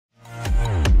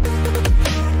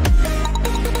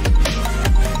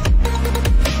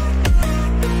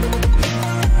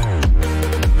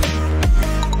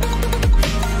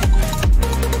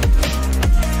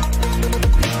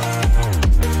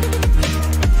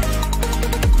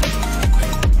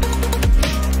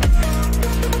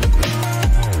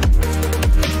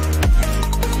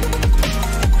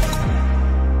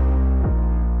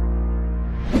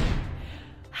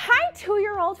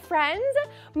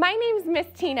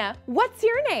Tina. What's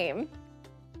your name?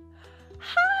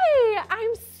 Hi,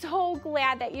 I'm so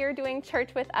glad that you're doing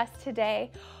church with us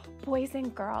today. Boys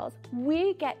and girls,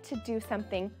 we get to do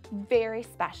something very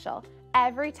special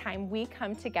every time we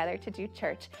come together to do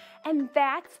church, and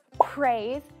that's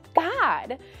praise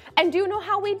God. And do you know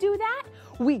how we do that?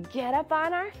 We get up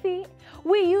on our feet,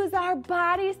 we use our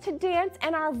bodies to dance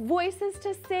and our voices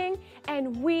to sing,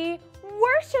 and we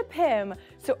worship Him.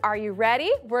 So are you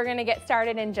ready? We're gonna get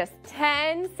started in just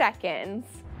 10 seconds.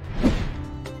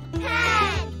 10,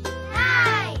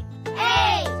 9,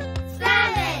 8,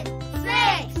 7,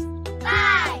 6,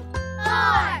 5,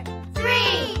 4,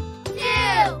 3, 2,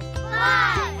 1.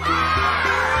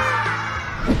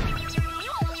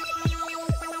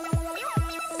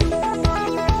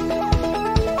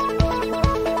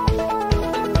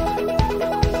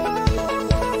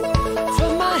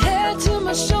 From my head to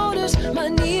my shoulders, my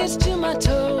knees to my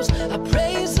toes, I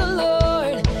praise the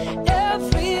Lord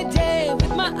every day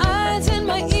with my eyes and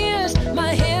my ears,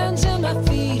 my hands and my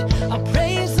feet. I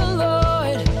praise the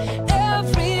Lord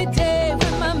every day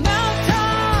with my mouth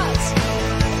talks.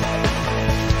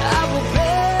 I will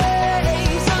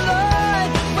praise the Lord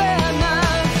where my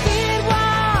feet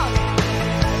walk.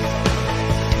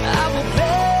 I will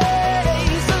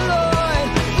praise the Lord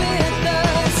with a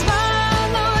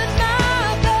smile on my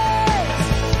face.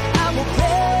 I will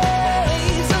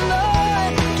praise the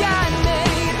Lord. God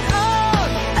made all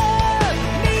of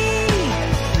me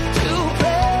to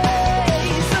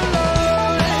praise the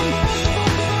Lord.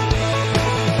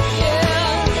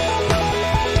 Yeah.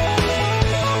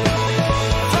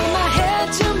 From my head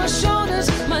to my shoulders,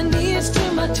 my knees to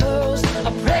my toes, I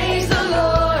praise the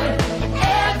Lord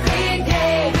every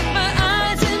day. My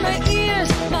eyes and my ears,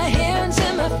 my hands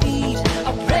and my feet, I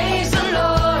praise the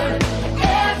Lord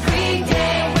every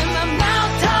day. When my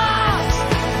mouth talks,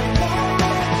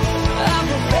 I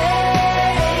will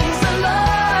praise the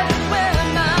Lord. When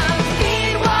my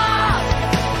feet walk,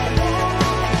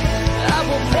 I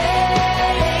will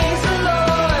praise the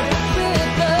Lord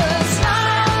with a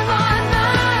smile on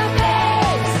my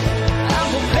face. I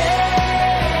will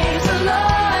praise the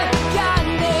Lord. God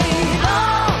made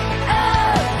all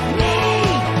of me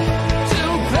to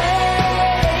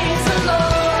praise the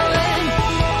Lord.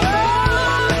 Oh,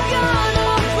 I'm gonna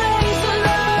praise the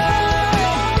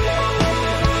Lord.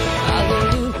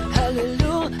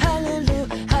 Hallelujah, hallelujah,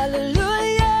 hallelujah,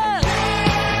 hallelujah.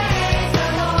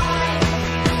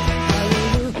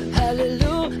 Hallelujah,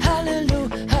 hallelujah,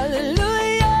 hallelujah,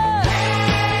 hallelujah.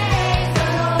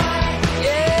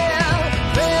 Yeah,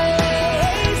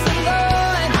 praise the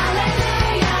Lord.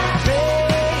 Hallelujah.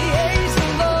 Praise the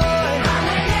Lord.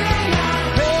 Hallelujah.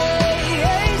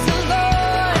 Praise the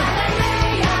Lord.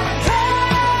 Hallelujah.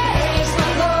 Praise the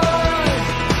Lord.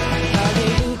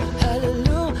 Hallelujah,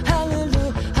 hallelujah,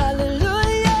 hallelujah,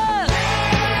 hallelujah.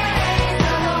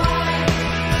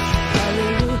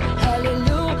 Hallelujah,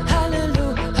 hallelujah,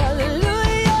 hallelujah,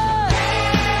 hallelujah.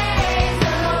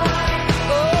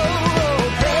 Oh,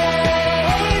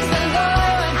 praise the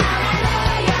Lord.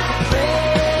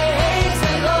 Praise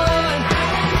the Lord.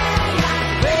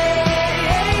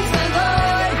 Praise the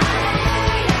Lord.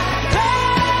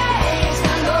 Praise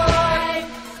the Lord.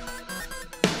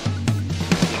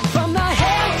 From my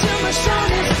head to my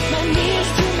shoulders, my knees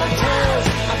to my toes,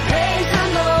 I praise the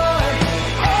Lord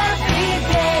every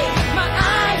day. My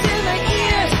eyes and my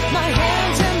ears, my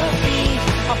hands and my feet,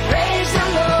 I praise the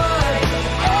Lord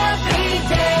every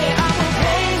day. I will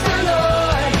praise the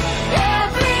Lord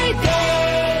every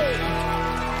day.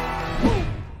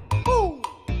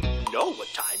 You know what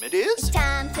time it is?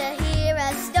 Time to hear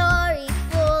a story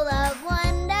full of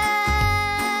wonder.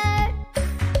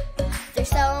 There's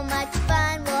so much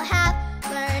fun we'll have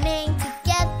learning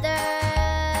together.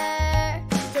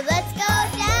 So let's go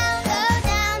down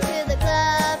to the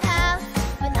clubhouse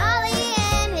with Ollie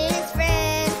and his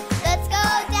friends. Let's go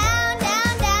down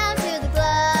to the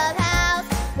clubhouse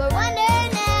where wonder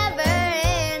never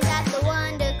ends at the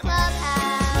Wonder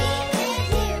Clubhouse.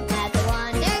 At the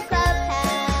Wonder Clubhouse.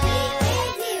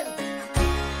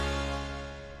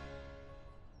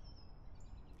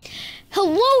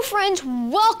 Hello friends,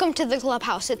 welcome to the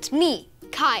clubhouse. It's me,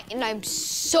 Kai, and I'm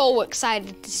so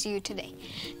excited to see you today.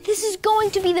 This is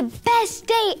going to be the best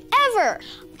day ever.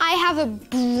 I have a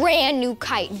brand new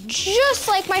kite, just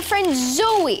like my friend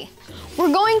Zoe.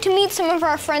 We're going to meet some of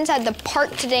our friends at the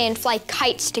park today and fly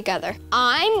kites together.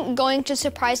 I'm going to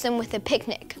surprise them with a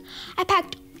picnic. I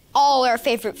packed all our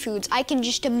favorite foods. I can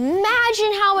just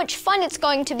imagine how much fun it's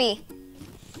going to be.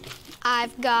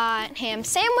 I've got ham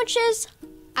sandwiches.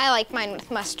 I like mine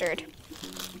with mustard.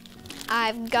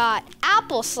 I've got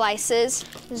apple slices.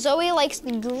 Zoe likes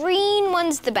the green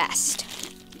ones the best.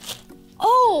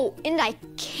 Oh, and I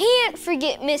can't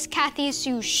forget Miss Kathy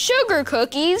Sue's sugar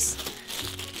cookies.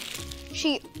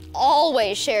 She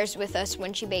always shares with us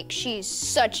when she bakes. She's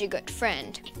such a good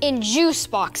friend. And juice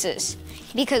boxes,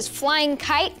 because flying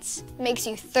kites makes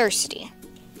you thirsty.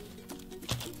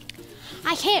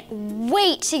 I can't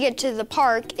wait to get to the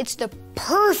park. It's the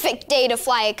perfect day to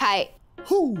fly a kite.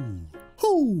 Hoo,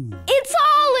 hoo. It's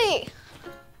Ollie!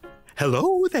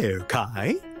 Hello there,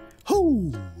 Kai.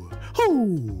 Hoo,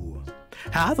 hoo.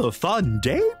 Have a fun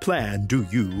day planned, do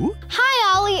you?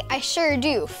 Hi, Ollie. I sure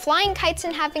do. Flying kites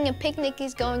and having a picnic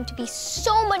is going to be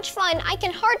so much fun. I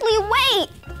can hardly wait.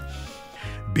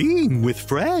 Being with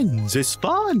friends is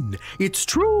fun. It's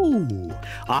true.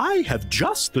 I have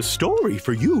just the story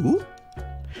for you.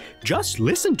 Just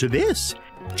listen to this.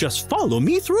 Just follow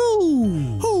me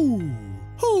through. Hoo,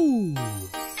 hoo.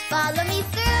 Follow me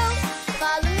through,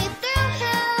 follow me through.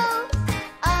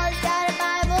 Ollie's got a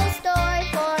Bible story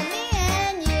for me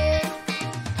and you.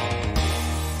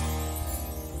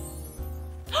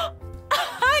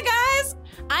 Hi guys,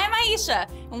 I'm Aisha,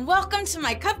 and welcome to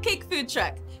my cupcake food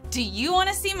truck. Do you want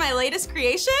to see my latest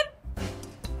creation?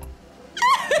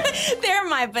 They're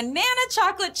my banana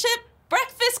chocolate chip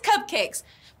breakfast cupcakes,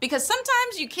 because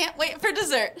sometimes you can't wait for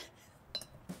dessert.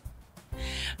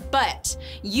 But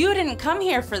you didn't come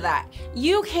here for that.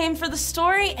 You came for the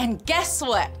story, and guess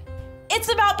what?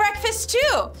 It's about breakfast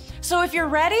too. So if you're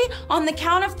ready, on the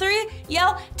count of 3,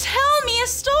 yell, "Tell me a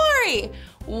story."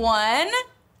 1,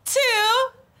 2,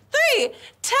 3.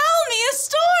 Tell me a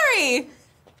story.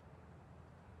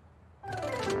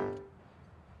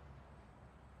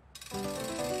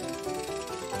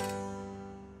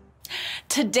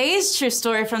 Today's true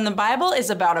story from the Bible is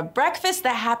about a breakfast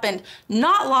that happened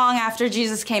not long after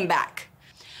Jesus came back.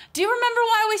 Do you remember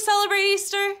why we celebrate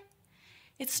Easter?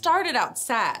 It started out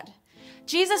sad.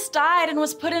 Jesus died and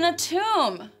was put in a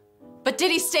tomb. But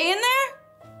did he stay in there?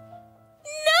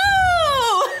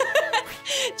 No!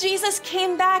 Jesus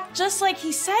came back just like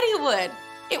he said he would.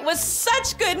 It was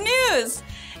such good news.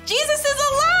 Jesus is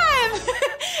alive!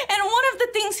 And one of the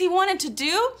things he wanted to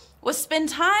do was spend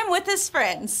time with his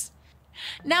friends.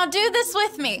 Now do this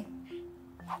with me.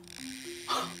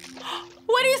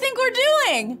 What do you think we're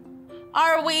doing?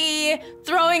 Are we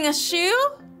throwing a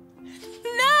shoe?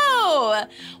 No!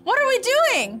 What are we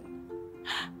doing?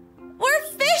 We're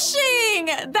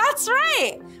fishing! That's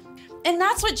right! And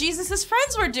that's what Jesus'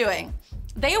 friends were doing.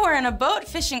 They were in a boat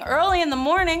fishing early in the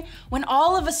morning when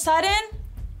all of a sudden,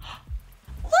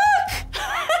 look!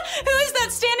 Who is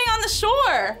that standing on the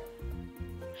shore?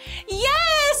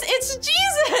 Yes, it's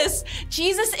Jesus!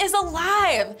 Jesus is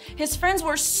alive. His friends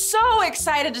were so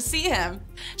excited to see him.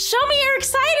 Show me your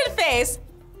excited face.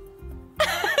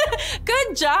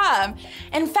 Good job.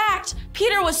 In fact,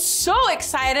 Peter was so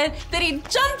excited that he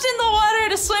jumped in the water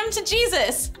to swim to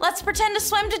Jesus. Let's pretend to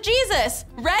swim to Jesus.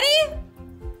 Ready?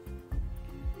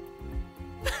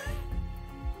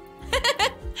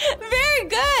 Very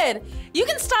good. You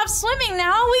can stop swimming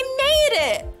now. We made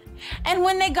it. And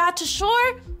when they got to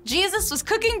shore, Jesus was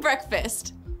cooking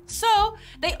breakfast. So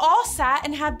they all sat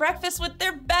and had breakfast with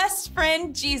their best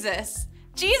friend, Jesus.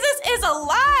 Jesus is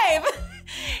alive!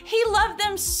 He loved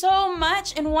them so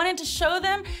much and wanted to show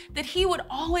them that he would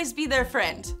always be their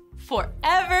friend,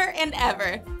 forever and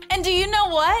ever. And do you know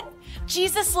what?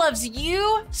 Jesus loves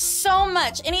you so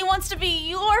much, and he wants to be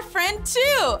your friend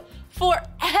too,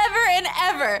 forever and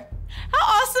ever.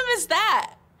 How awesome is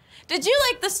that? Did you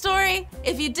like the story?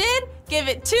 If you did, give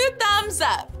it 2 thumbs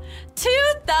up. 2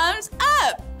 thumbs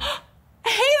up.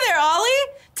 Hey there, Ollie.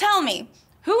 Tell me,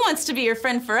 who wants to be your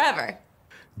friend forever?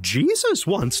 Jesus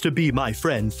wants to be my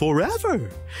friend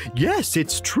forever. Yes,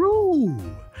 it's true.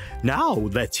 Now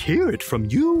let's hear it from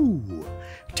you.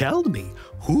 Tell me,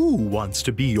 who wants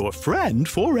to be your friend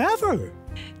forever?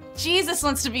 Jesus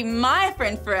wants to be my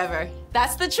friend forever.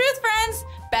 That's the truth, friends.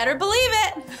 Better believe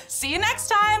it. See you next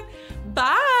time.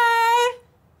 Bye.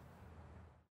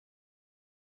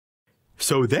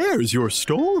 So there's your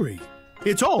story.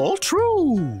 It's all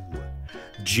true.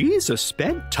 Jesus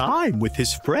spent time with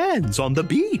his friends on the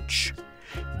beach.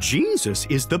 Jesus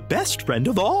is the best friend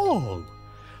of all.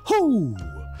 Hoo,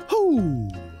 hoo.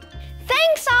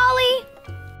 Thanks, Ollie.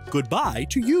 Goodbye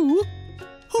to you.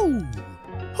 Hoo,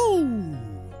 hoo.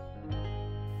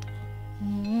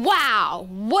 Wow,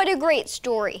 what a great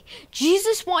story.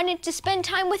 Jesus wanted to spend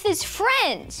time with his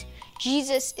friends.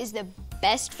 Jesus is the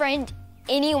best friend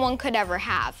anyone could ever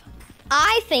have.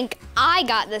 I think I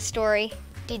got this story.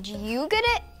 Did you get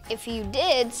it? If you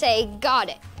did, say got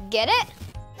it. Get it?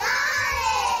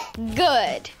 Got it!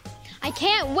 Good. I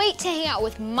can't wait to hang out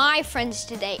with my friends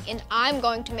today, and I'm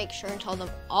going to make sure and tell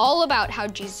them all about how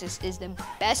Jesus is the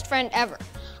best friend ever.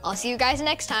 I'll see you guys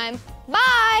next time.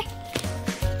 Bye!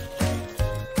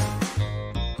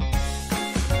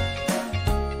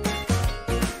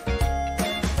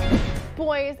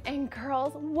 Boys and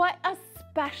girls, what a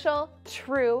special,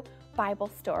 true Bible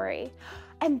story.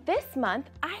 And this month,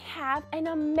 I have an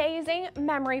amazing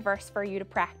memory verse for you to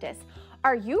practice.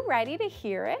 Are you ready to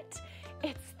hear it?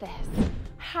 It's this: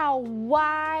 how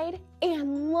wide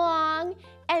and long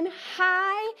and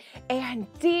high and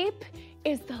deep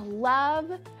is the love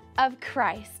of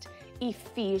Christ.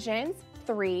 Ephesians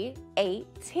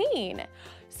 3:18.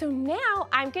 So now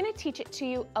I'm going to teach it to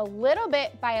you a little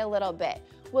bit by a little bit.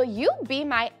 Will you be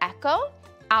my echo?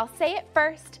 I'll say it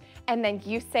first, and then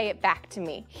you say it back to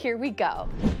me. Here we go.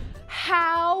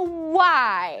 How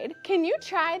wide? Can you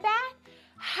try that?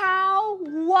 How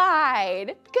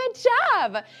wide? Good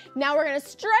job. Now we're gonna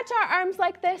stretch our arms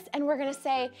like this, and we're gonna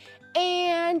say,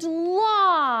 and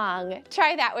long.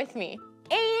 Try that with me.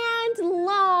 And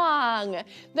long.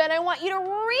 Then I want you to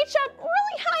reach up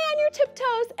really high on your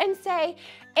tiptoes and say,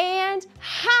 and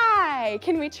high.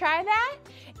 Can we try that?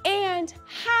 And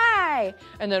high.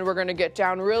 And then we're gonna get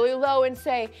down really low and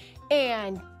say,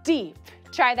 and deep.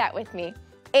 Try that with me.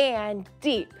 And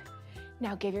deep.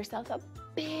 Now give yourself a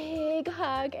big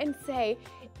hug and say,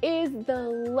 is the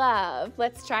love.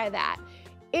 Let's try that.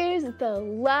 Is the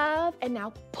love. And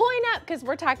now point up, because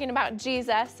we're talking about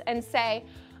Jesus, and say,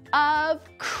 of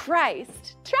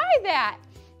Christ. Try that.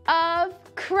 Of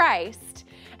Christ.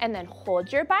 And then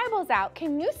hold your Bibles out.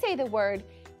 Can you say the word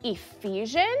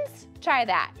Ephesians? Try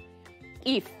that.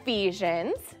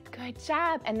 Ephesians. Good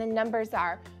job. And the numbers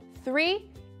are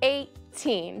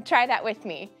 3:18. Try that with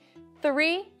me.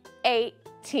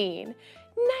 3:18.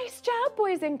 Nice job,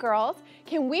 boys and girls.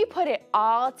 Can we put it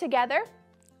all together?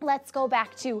 Let's go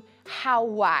back to how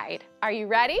wide. Are you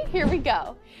ready? Here we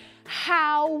go.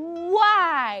 How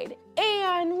wide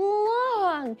and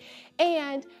long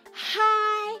and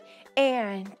high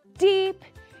and deep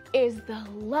is the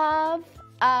love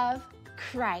of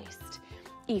Christ.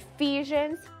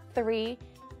 Ephesians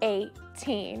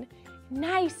 3:18.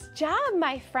 Nice job,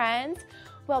 my friends.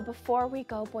 Well, before we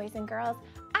go, boys and girls,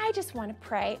 I just want to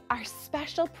pray our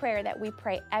special prayer that we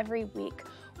pray every week.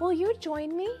 Will you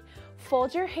join me?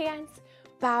 Fold your hands,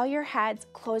 bow your heads,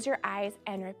 close your eyes,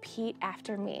 and repeat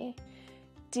after me.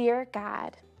 Dear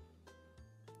God,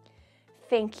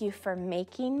 thank you for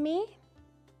making me.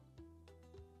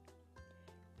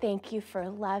 Thank you for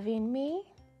loving me.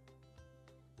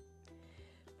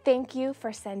 Thank you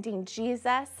for sending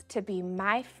Jesus to be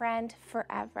my friend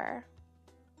forever.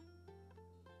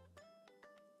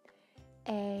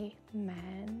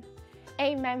 Amen.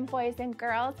 Amen, boys and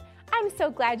girls. I'm so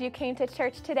glad you came to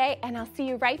church today, and I'll see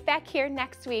you right back here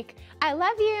next week. I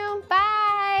love you.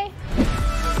 Bye.